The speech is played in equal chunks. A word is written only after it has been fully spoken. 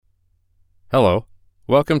Hello.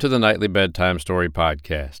 Welcome to the Nightly Bedtime Story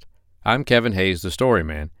Podcast. I'm Kevin Hayes, the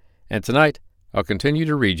Storyman, and tonight I'll continue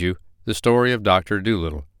to read you the story of Dr.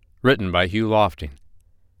 Dolittle, written by Hugh Lofting.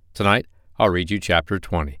 Tonight I'll read you Chapter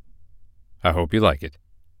 20. I hope you like it.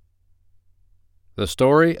 The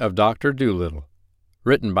Story of Dr. Dolittle,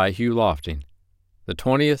 written by Hugh Lofting. The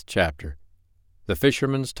 20th Chapter. The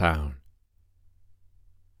Fisherman's Town.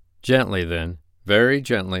 Gently then, very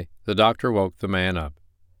gently, the doctor woke the man up.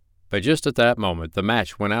 But just at that moment the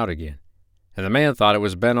match went out again, and the man thought it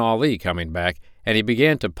was Ben Ali coming back, and he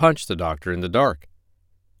began to punch the doctor in the dark.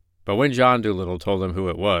 But when John Dolittle told him who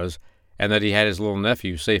it was, and that he had his little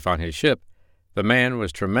nephew safe on his ship, the man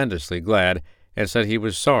was tremendously glad, and said he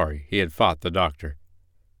was sorry he had fought the doctor.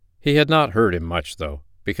 He had not hurt him much, though,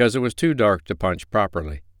 because it was too dark to punch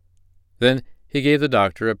properly. Then he gave the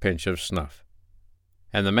doctor a pinch of snuff.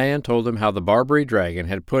 And the man told him how the Barbary dragon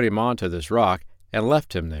had put him onto this rock and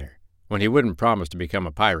left him there, when he wouldn't promise to become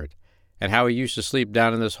a pirate, and how he used to sleep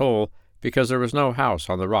down in this hole because there was no house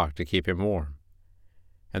on the rock to keep him warm.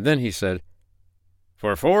 And then he said,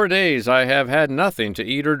 "For 4 days I have had nothing to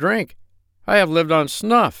eat or drink. I have lived on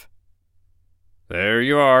snuff." "There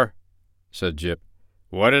you are," said Jip.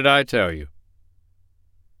 "What did I tell you?"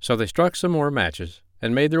 So they struck some more matches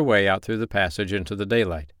and made their way out through the passage into the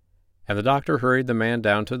daylight, and the doctor hurried the man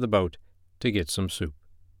down to the boat to get some soup.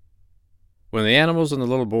 When the animals and the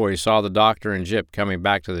little boy saw the doctor and Jip coming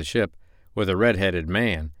back to the ship with a red-headed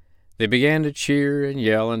man, they began to cheer and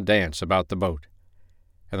yell and dance about the boat.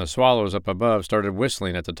 And the swallows up above started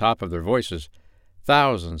whistling at the top of their voices,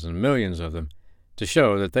 thousands and millions of them, to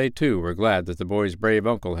show that they too were glad that the boy's brave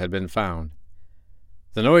uncle had been found.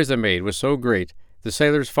 The noise they made was so great, the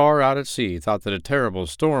sailors far out at sea thought that a terrible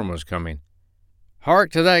storm was coming.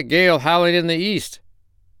 "Hark to that gale howling in the east,"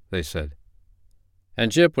 they said. And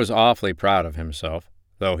Jip was awfully proud of himself,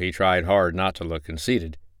 though he tried hard not to look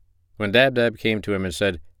conceited, when Dab-Dab came to him and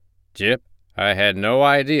said, "Jip, I had no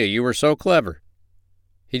idea you were so clever."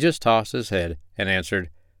 He just tossed his head and answered,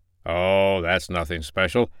 "Oh, that's nothing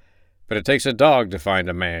special, but it takes a dog to find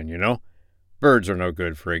a man, you know. Birds are no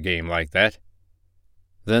good for a game like that."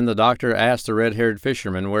 Then the doctor asked the red-haired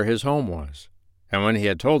fisherman where his home was, and when he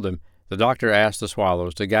had told him, the doctor asked the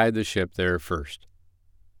swallows to guide the ship there first.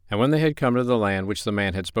 And when they had come to the land which the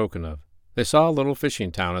man had spoken of, they saw a little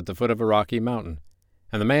fishing town at the foot of a rocky mountain,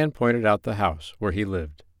 and the man pointed out the house where he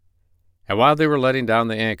lived. And while they were letting down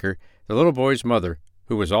the anchor, the little boy's mother,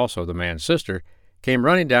 who was also the man's sister, came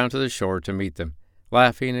running down to the shore to meet them,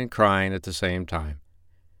 laughing and crying at the same time.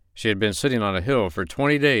 She had been sitting on a hill for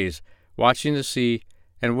 20 days, watching the sea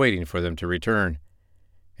and waiting for them to return.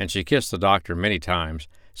 And she kissed the doctor many times,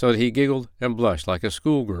 so that he giggled and blushed like a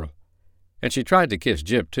schoolgirl. And she tried to kiss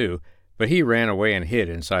Jip, too, but he ran away and hid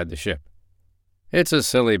inside the ship. "It's a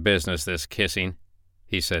silly business, this kissing,"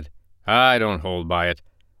 he said. "I don't hold by it.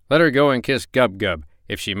 Let her go and kiss Gub-Gub,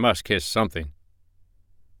 if she must kiss something."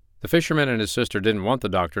 The fisherman and his sister didn't want the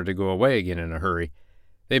doctor to go away again in a hurry.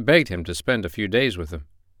 They begged him to spend a few days with them.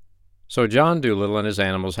 So John Dolittle and his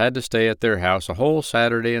animals had to stay at their house a whole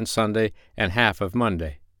Saturday and Sunday and half of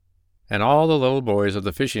Monday. And all the little boys of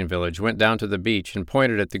the fishing village went down to the beach and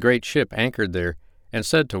pointed at the great ship anchored there, and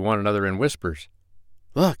said to one another in whispers,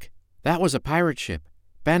 "Look, that was a pirate ship,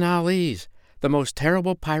 Ben Ali's, the most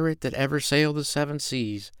terrible pirate that ever sailed the 7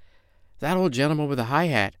 seas. That old gentleman with the high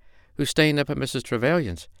hat, who's staying up at Mrs.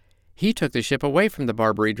 Trevelyan's, he took the ship away from the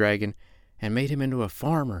Barbary dragon and made him into a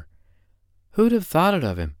farmer. Who'd have thought it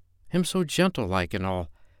of him so gentle-like and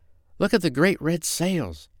all? Look at the great red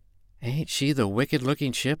sails. Ain't she the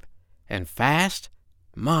wicked-looking ship? And fast?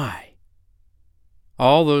 My!"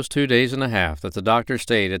 All those 2 days and a half that the doctor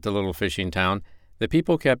stayed at the little fishing town, the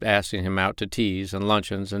people kept asking him out to teas and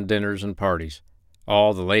luncheons and dinners and parties.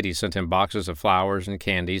 All the ladies sent him boxes of flowers and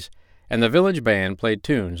candies, and the village band played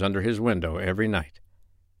tunes under his window every night.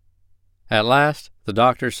 At last the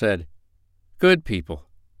doctor said, "Good people,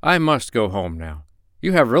 I must go home now.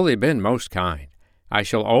 You have really been most kind. I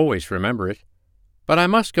shall always remember it. But I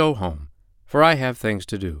must go home, for I have things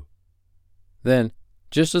to do." Then,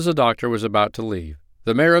 just as the doctor was about to leave,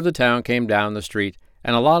 the mayor of the town came down the street,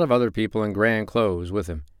 and a lot of other people in grand clothes with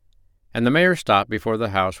him. And the mayor stopped before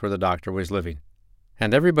the house where the doctor was living,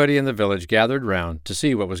 and everybody in the village gathered round to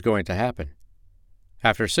see what was going to happen.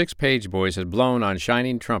 After 6 page boys had blown on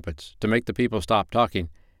shining trumpets to make the people stop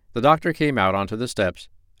talking, the doctor came out onto the steps,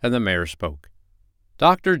 and the mayor spoke.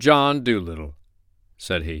 "Dr. John Dolittle,"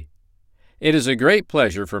 said he, "it is a great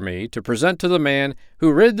pleasure for me to present to the man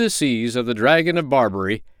who rid the seas of the dragon of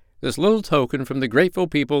Barbary this little token from the grateful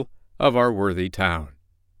people of our worthy town."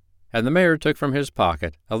 And the mayor took from his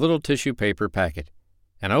pocket a little tissue paper packet,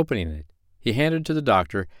 and opening it, he handed to the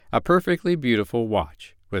doctor a perfectly beautiful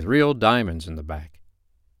watch with real diamonds in the back.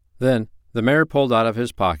 Then the mayor pulled out of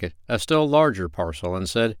his pocket a still larger parcel and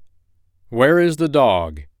said, "Where is the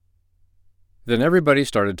dog?" Then everybody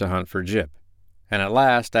started to hunt for Jip, and at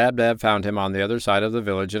last Dab found him on the other side of the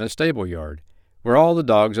village in a stable yard, where all the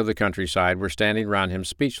dogs of the countryside were standing round him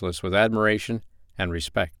speechless with admiration and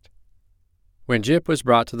respect. When Jip was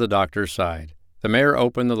brought to the doctor's side, the mayor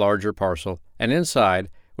opened the larger parcel, and inside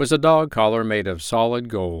was a dog collar made of solid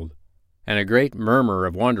gold, and a great murmur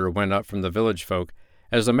of wonder went up from the village folk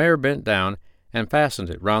as the mayor bent down and fastened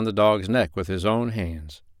it round the dog's neck with his own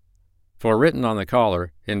hands. For written on the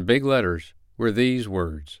collar, in big letters, were these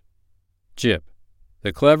words, "Jip,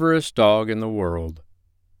 the cleverest dog in the world."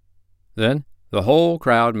 Then the whole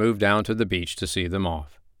crowd moved down to the beach to see them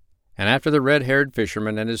off, and after the red-haired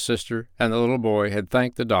fisherman and his sister and the little boy had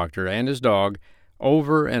thanked the doctor and his dog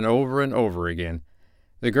over and over and over again,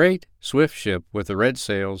 the great, swift ship with the red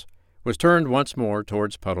sails was turned once more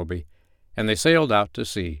towards Puddleby, and they sailed out to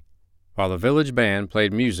sea, while the village band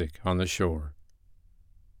played music on the shore.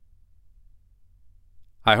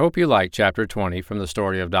 I hope you liked Chapter 20 from the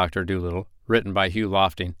story of Dr. Dolittle, written by Hugh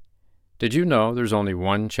Lofting. Did you know there's only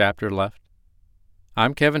one chapter left?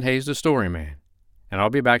 I'm Kevin Hayes, the Story Man, and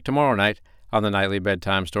I'll be back tomorrow night on the Nightly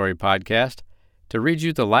Bedtime Story Podcast to read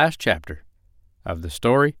you the last chapter of the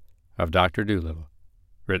story of Dr. Dolittle,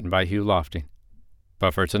 written by Hugh Lofting.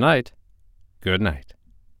 But for tonight, good night.